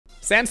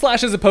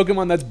Sandslash is a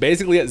Pokemon that's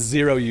basically at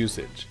 0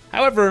 usage.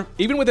 However,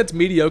 even with its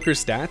mediocre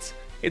stats,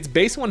 its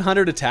base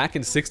 100 attack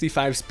and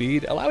 65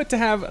 speed allow it to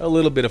have a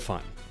little bit of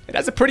fun. It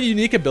has a pretty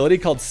unique ability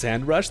called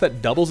Sand Rush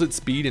that doubles its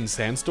speed in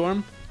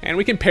Sandstorm, and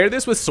we can pair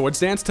this with Swords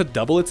Dance to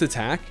double its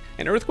attack,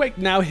 and Earthquake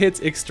now hits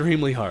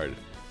extremely hard.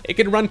 It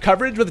can run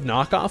coverage with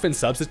Knockoff and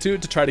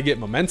Substitute to try to get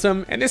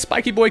momentum, and this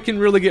spiky boy can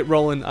really get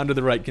rolling under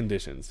the right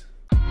conditions.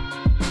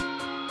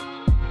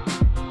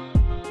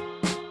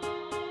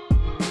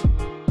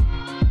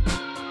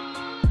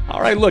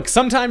 Alright, look,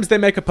 sometimes they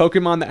make a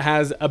Pokemon that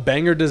has a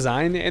banger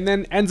design and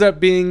then ends up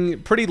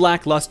being pretty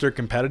lackluster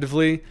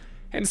competitively,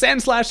 and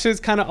Sandslash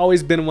has kind of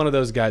always been one of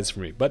those guys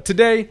for me. But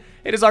today,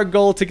 it is our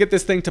goal to get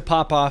this thing to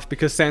pop off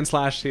because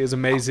Sandslash is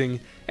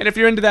amazing, and if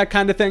you're into that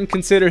kind of thing,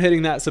 consider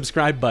hitting that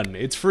subscribe button.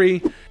 It's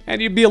free,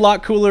 and you'd be a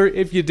lot cooler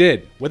if you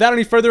did. Without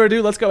any further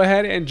ado, let's go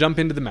ahead and jump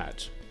into the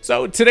match.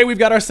 So today we've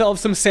got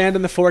ourselves some sand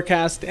in the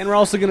forecast, and we're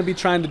also going to be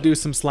trying to do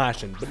some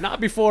slashing, but not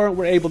before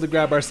we're able to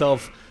grab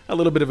ourselves a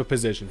little bit of a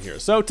position here.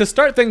 So to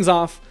start things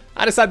off,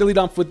 I decided to lead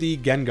off with the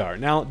Gengar.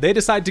 Now, they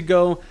decide to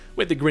go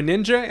with the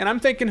Greninja, and I'm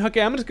thinking,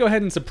 okay, I'm going to go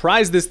ahead and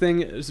surprise this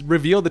thing,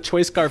 reveal the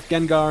Choice Scarf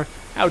Gengar,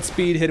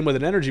 outspeed, hit him with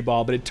an Energy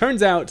Ball, but it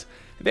turns out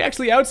they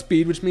actually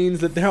outspeed, which means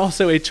that they're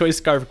also a Choice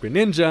Scarf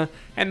Greninja,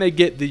 and they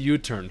get the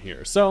U-turn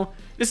here. So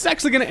this is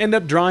actually going to end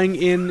up drawing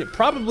in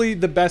probably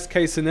the best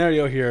case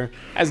scenario here,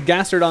 as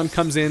Gastrodon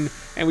comes in,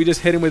 and we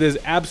just hit him with his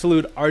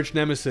absolute arch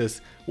nemesis,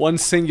 one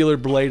singular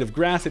blade of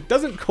grass. It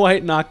doesn't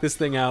quite knock this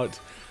thing out.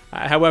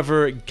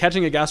 However,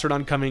 catching a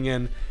Gastrodon coming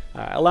in,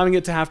 allowing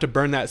it to have to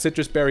burn that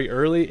Citrus Berry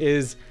early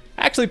is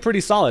actually pretty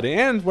solid.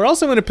 And we're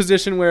also in a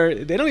position where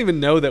they don't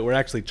even know that we're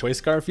actually Choice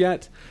Scarf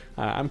yet.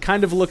 I'm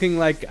kind of looking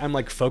like I'm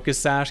like Focus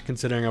Sash,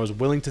 considering I was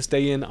willing to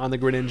stay in on the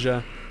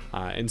Greninja.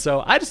 And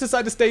so I just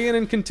decided to stay in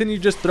and continue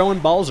just throwing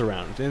balls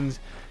around. And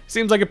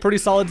seems like a pretty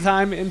solid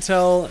time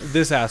until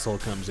this asshole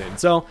comes in.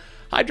 So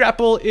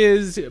Hydrapple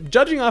is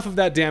judging off of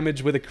that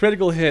damage with a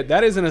critical hit.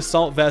 That is an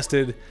Assault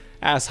Vested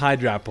ass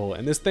Hydrapple,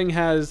 and this thing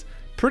has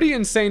pretty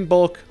insane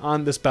bulk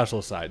on the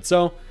special side.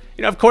 So,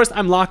 you know, of course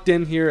I'm locked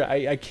in here.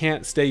 I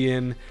can't stay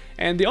in,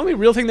 and the only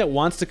real thing that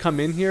wants to come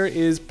in here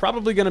is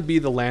probably going to be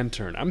the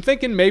Lantern. I'm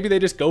thinking maybe they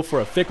just go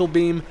for a Fickle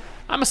Beam.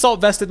 I'm Assault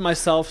Vested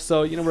myself,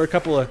 so, you know, we're a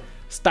couple of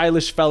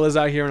stylish fellas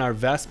out here in our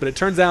vests, but it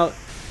turns out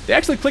they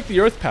actually click the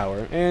Earth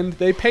Power, and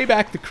they pay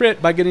back the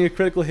crit by getting a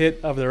critical hit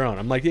of their own.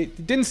 I'm like,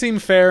 it didn't seem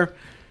fair.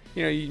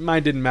 You know,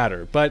 mine didn't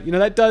matter, but you know,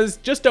 that does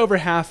just over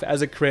half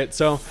as a crit,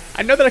 so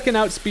I know that I can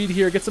outspeed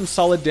here, get some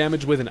solid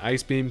damage with an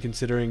Ice Beam,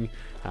 considering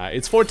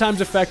it's 4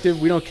 times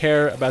effective. We don't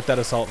care about that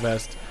Assault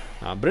Vest,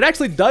 but it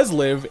actually does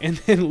live, and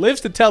then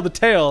lives to tell the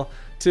tale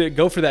to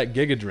go for that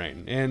Giga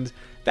Drain, and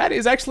that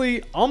is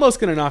actually almost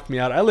going to knock me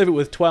out. I live it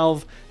with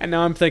 12, and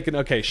now I'm thinking,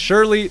 okay,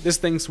 surely this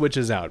thing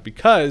switches out,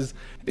 because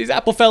these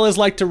Apple fellas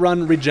like to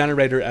run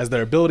Regenerator as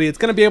their ability. It's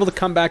going to be able to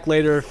come back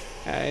later,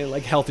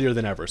 like healthier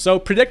than ever. So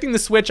predicting the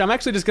switch, I'm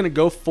actually just going to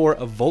go for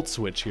a Volt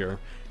Switch here,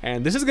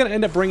 and this is going to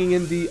end up bringing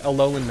in the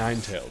Alolan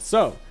Ninetales.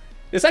 So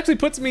this actually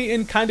puts me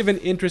in kind of an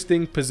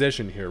interesting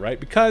position here, right?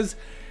 Because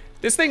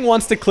this thing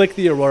wants to click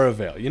the Aurora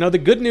Veil. You know, the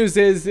good news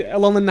is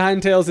Alolan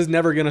Ninetales is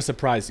never going to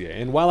surprise you.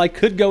 And while I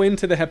could go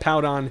into the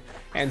Hippowdon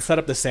and set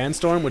up the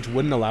Sandstorm, which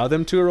wouldn't allow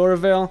them to Aurora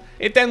Veil,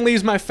 it then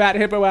leaves my fat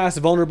hippo ass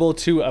vulnerable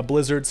to a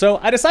Blizzard. So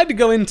I decided to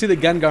go into the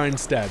Gengar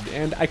instead.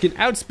 And I can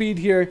outspeed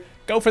here,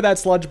 go for that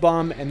Sludge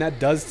Bomb, and that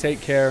does take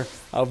care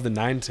of the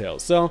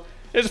Ninetales. So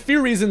there's a few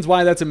reasons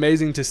why that's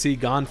amazing to see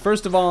gone.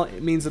 First of all,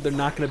 it means that they're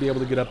not going to be able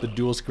to get up the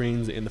dual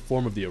screens in the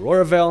form of the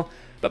Aurora Veil.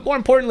 But more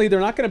importantly, they're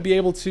not going to be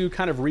able to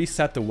kind of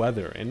reset the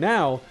weather. And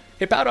now,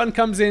 Hippowdon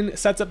comes in,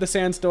 sets up the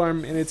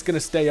Sandstorm, and it's going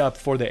to stay up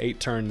for the 8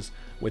 turns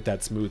with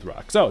that Smooth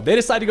Rock. So they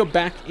decide to go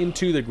back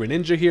into the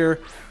Greninja here.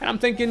 And I'm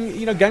thinking,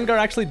 you know, Gengar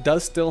actually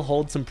does still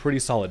hold some pretty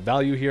solid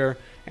value here.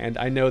 And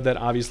I know that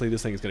obviously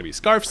this thing is going to be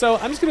Scarf. So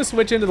I'm just going to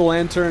switch into the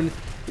Lantern.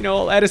 You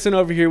know, Edison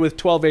over here with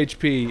 12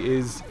 HP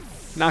is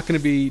not going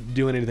to be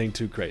doing anything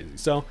too crazy.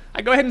 So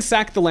I go ahead and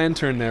sack the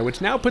Lantern there,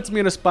 which now puts me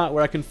in a spot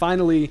where I can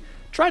finally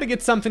try to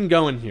get something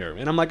going here.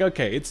 And I'm like,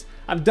 okay,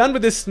 I'm done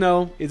with this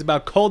snow. It's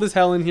about cold as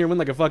hell in here. We're in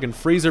like a fucking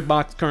freezer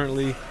box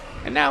currently.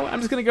 And now I'm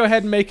just going to go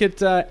ahead and make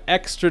it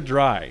extra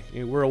dry.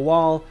 We're a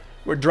wall.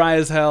 We're dry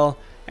as hell.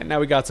 And now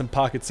we got some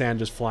pocket sand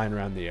just flying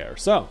around the air.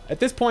 So at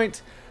this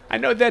point, I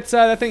know that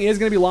that thing is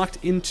going to be locked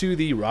into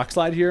the Rock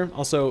Slide here.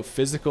 Also,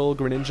 physical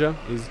Greninja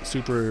is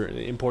super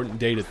important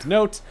data to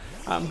note.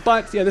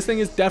 But yeah, this thing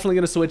is definitely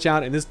going to switch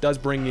out. And this does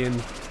bring in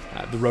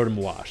the Rotom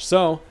Wash.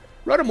 So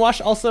Rotom Wash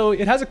also,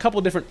 it has a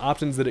couple different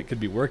options that it could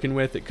be working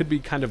with. It could be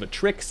kind of a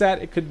trick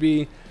set. It could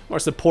be more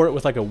support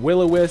with like a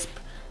Will-O-Wisp.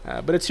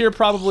 But it's here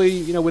probably,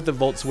 you know, with the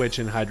Volt Switch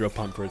and Hydro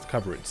Pump for its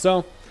coverage.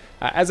 So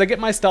as I get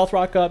my Stealth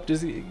Rock up,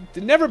 just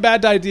never a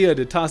bad idea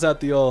to toss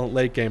out the old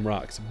late game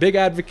rocks. Big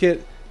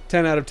advocate,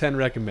 10 out of 10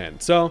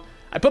 recommend. So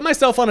I put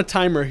myself on a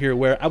timer here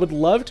where I would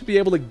love to be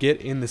able to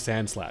get in the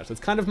Sandslash. That's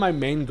kind of my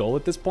main goal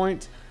at this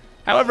point.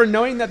 However,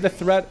 knowing that the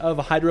threat of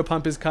a Hydro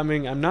Pump is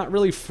coming, I'm not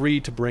really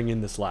free to bring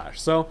in the Slash.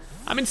 So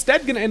I'm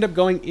instead going to end up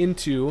going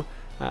into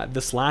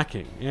the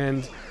slacking.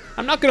 And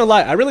I'm not gonna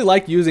lie, I really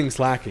like using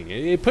slacking.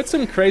 It puts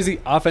some crazy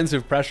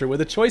offensive pressure. With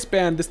a choice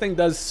band, this thing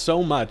does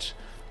so much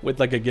with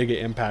like a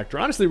Giga Impact, or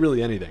honestly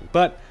really anything.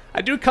 But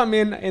I do come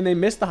in and they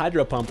miss the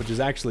Hydro Pump, which is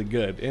actually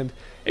good. And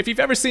if you've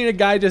ever seen a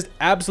guy just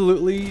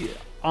absolutely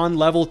on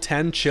level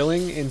 10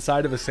 chilling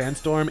inside of a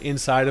Sandstorm,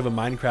 inside of a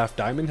Minecraft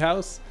Diamond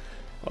House,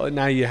 well,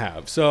 now you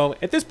have. So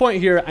at this point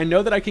here, I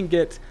know that I can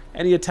get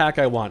any attack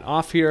I want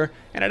off here,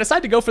 and I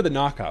decide to go for the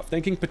knockoff,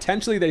 thinking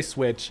potentially they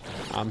switch.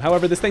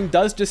 However, this thing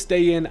does just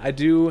stay in. I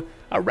do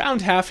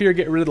around half here,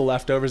 get rid of the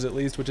leftovers at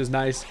least, which is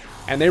nice,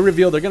 and they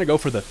reveal they're going to go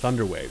for the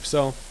Thunder Wave.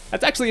 So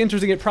that's actually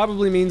interesting. It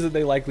probably means that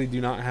they likely do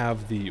not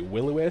have the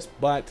Will-O-Wisp,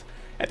 but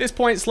at this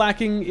point,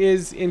 slacking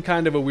is in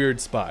kind of a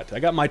weird spot. I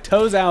got my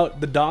toes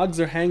out, the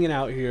dogs are hanging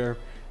out here,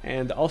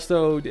 and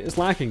also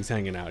slacking's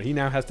hanging out. He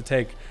now has to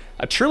take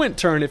a truant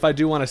turn if I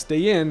do want to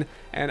stay in,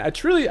 and I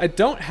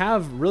don't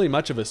have really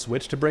much of a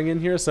switch to bring in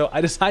here, so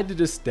I decide to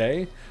just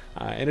stay.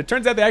 And it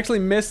turns out they actually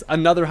miss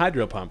another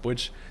Hydro Pump,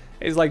 which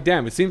is like,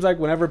 damn, it seems like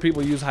whenever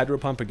people use Hydro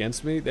Pump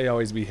against me, they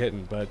always be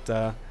hitting.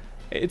 But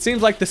it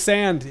seems like the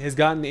sand has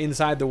gotten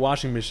inside the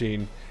washing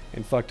machine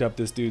and fucked up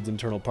this dude's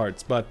internal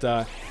parts. But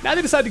now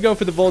they decide to go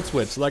for the Volt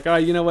Switch. Like, all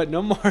right, you know what,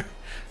 no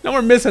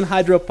more missing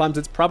Hydro Pumps.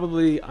 It's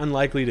probably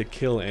unlikely to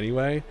kill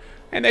anyway.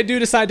 And they do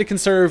decide to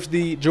conserve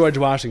the George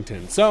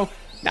Washington. So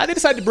now they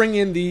decide to bring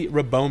in the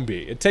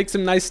Rabombi. It takes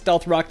some nice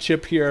Stealth Rock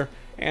chip here,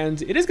 and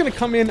it is going to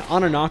come in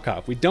on a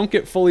knockoff. We don't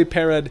get fully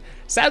parried.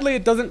 Sadly,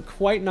 it doesn't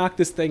quite knock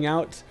this thing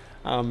out.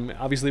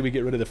 Obviously, we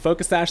get rid of the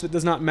Focus Sash. That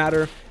does not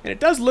matter. And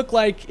it does look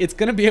like it's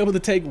going to be able to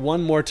take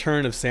one more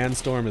turn of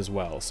Sandstorm as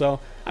well.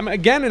 So I'm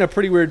again in a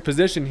pretty weird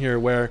position here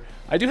where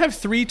I do have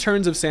 3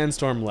 turns of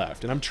Sandstorm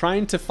left. And I'm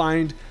trying to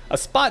find a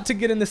spot to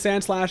get in the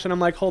Sandslash. And I'm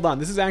like, hold on,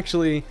 this is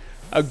actually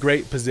a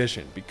great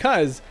position,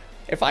 because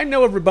if I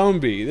know a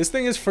Rabombi, this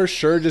thing is for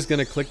sure just going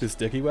to click the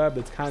Sticky Web.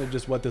 That's kind of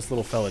just what this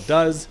little fella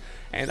does,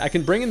 and I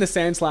can bring in the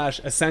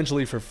Sandslash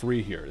essentially for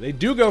free here. They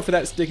do go for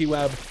that Sticky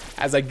Web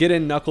as I get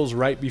in Knuckles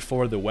right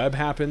before the web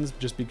happens,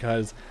 just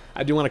because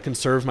I do want to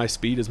conserve my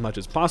speed as much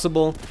as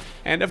possible.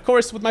 And of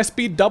course, with my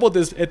speed doubled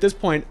at this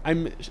point,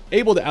 I'm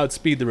able to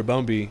outspeed the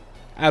Rabombi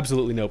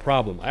absolutely no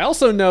problem. I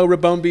also know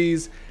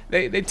Rabombis,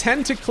 they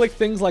tend to click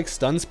things like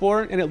Stun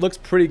Spore, and it looks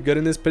pretty good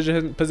in this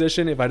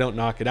position if I don't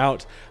knock it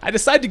out. I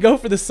decide to go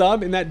for the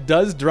sub, and that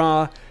does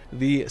draw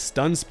the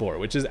Stun Spore,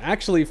 which is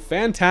actually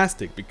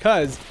fantastic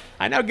because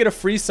I now get a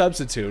free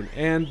substitute,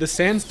 and the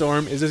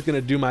Sandstorm is just going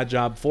to do my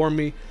job for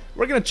me.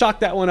 We're going to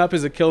chalk that one up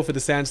as a kill for the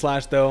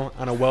Sandslash, though,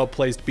 on a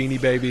well-placed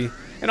Beanie Baby.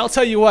 And I'll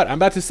tell you what, I'm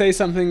about to say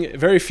something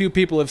very few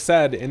people have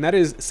said, and that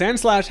is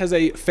Sandslash has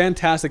a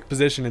fantastic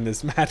position in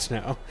this match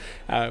now,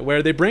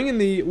 where they bring in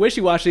the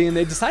Wishy-Washy and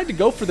they decide to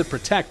go for the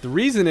Protect. The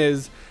reason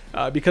is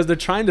because they're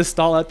trying to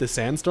stall out the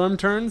Sandstorm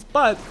turns,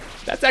 but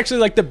that's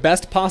actually like the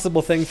best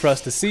possible thing for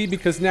us to see,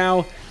 because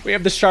now we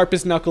have the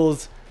sharpest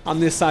Knuckles on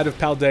this side of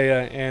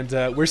Paldea,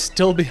 and we're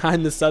still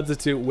behind the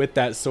substitute with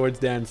that Swords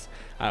Dance.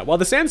 While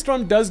the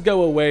Sandstorm does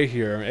go away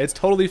here, it's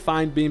totally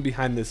fine being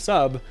behind this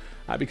sub,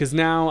 because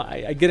now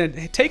I get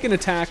to take an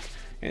attack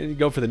and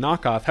go for the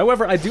knockoff.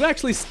 However, I do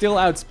actually still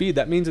outspeed.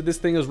 That means that this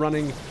thing is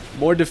running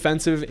more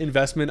defensive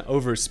investment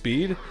over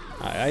speed.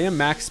 I am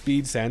max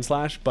speed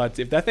Sandslash, but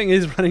if that thing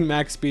is running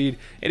max speed,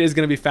 it is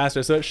going to be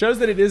faster. So it shows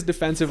that it is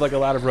defensive like a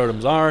lot of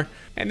Rotoms are.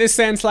 And this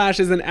Sandslash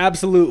is an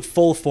absolute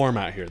full form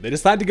out here. They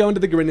decide to go into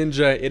the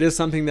Greninja. It is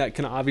something that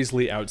can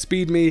obviously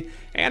outspeed me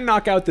and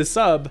knock out the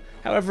sub.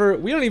 However,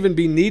 we don't even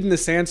be needing the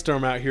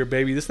Sandstorm out here,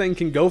 baby. This thing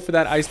can go for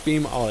that Ice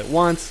Beam all at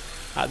once.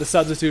 The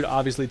substitute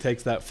obviously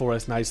takes that for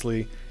us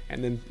nicely.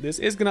 And then this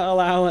is going to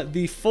allow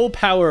the full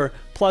power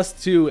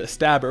 +2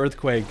 stab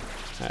Earthquake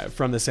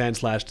from the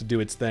Sandslash to do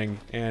its thing.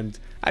 And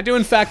I do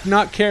in fact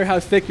not care how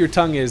thick your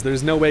tongue is.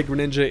 There's no way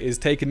Greninja is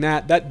taking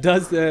that. That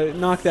does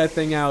knock that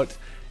thing out.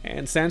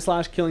 And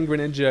Sandslash killing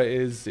Greninja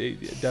is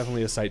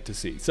definitely a sight to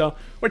see. So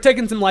we're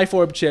taking some Life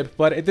Orb chip,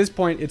 but at this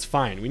point it's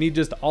fine. We need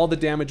just all the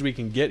damage we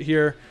can get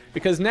here,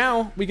 because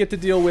now we get to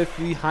deal with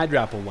the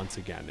Hydrapple once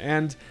again.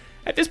 And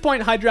at this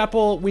point,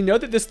 Hydrapple, we know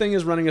that this thing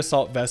is running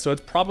Assault Vest, so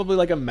it's probably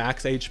like a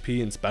max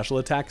HP and special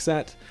attack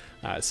set.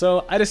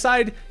 So I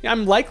decide, yeah,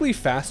 I'm likely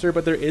faster,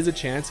 but there is a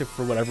chance if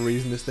for whatever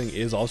reason this thing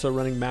is also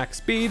running max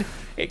speed,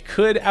 it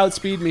could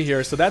outspeed me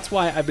here. So that's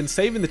why I've been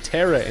saving the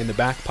Terra in the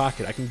back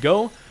pocket. I can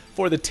go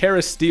for the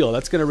Terra Steel.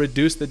 That's going to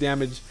reduce the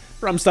damage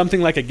from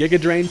something like a Giga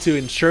Drain to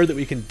ensure that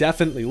we can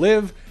definitely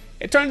live.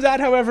 It turns out,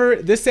 however,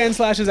 this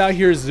Sandslash is out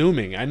here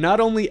zooming. I not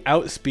only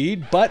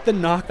outspeed, but the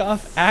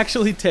knockoff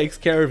actually takes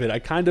care of it. I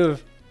kind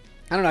of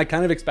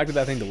expected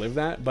that thing to live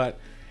that, but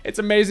it's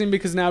amazing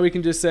because now we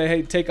can just say,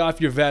 hey, take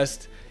off your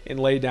vest and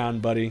lay down,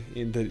 buddy,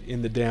 in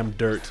the damn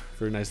dirt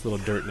for a nice little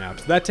dirt nap.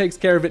 So that takes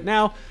care of it.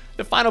 Now,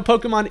 the final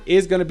Pokemon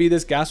is going to be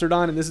this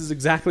Gastrodon, and this is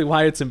exactly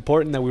why it's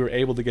important that we were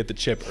able to get the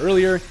chip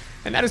earlier,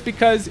 and that is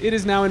because it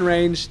is now in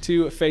range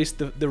to face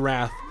the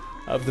wrath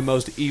of the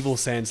most evil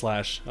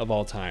Sandslash of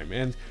all time.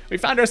 And we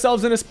found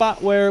ourselves in a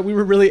spot where we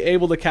were really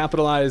able to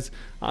capitalize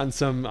on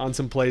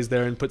some plays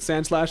there and put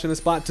Sandslash in a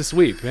spot to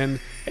sweep. And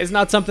it's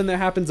not something that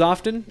happens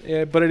often,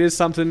 but it is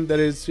something that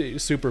is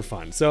super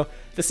fun. So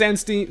the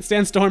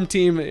Sandstorm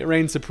team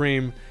reigns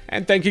supreme.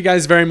 And thank you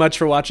guys very much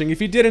for watching.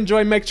 If you did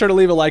enjoy, make sure to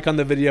leave a like on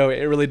the video.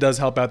 It really does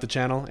help out the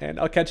channel. And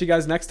I'll catch you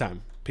guys next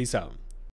time. Peace out.